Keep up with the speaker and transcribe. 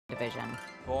WandaVision.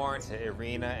 Born to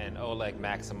Irina and Oleg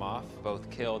Maximoff, both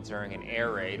killed during an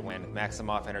air raid when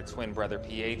Maximoff and her twin brother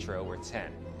Pietro were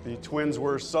 10. The twins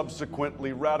were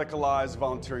subsequently radicalized,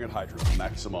 volunteering at Hydra.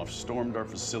 Maximoff stormed our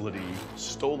facility,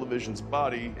 stole the Vision's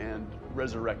body, and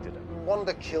resurrected him.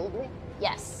 Wanda killed me?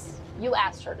 Yes. You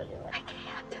asked her to do it. I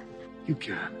can't. You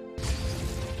can.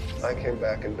 I came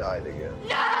back and died again.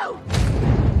 No!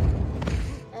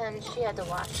 And she had to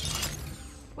watch.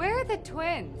 Where are the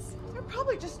twins? They're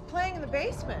probably just playing in the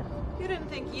basement. You didn't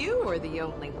think you were the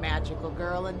only magical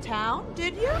girl in town,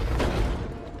 did you?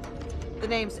 The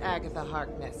name's Agatha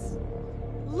Harkness.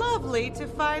 Lovely to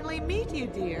finally meet you,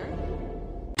 dear.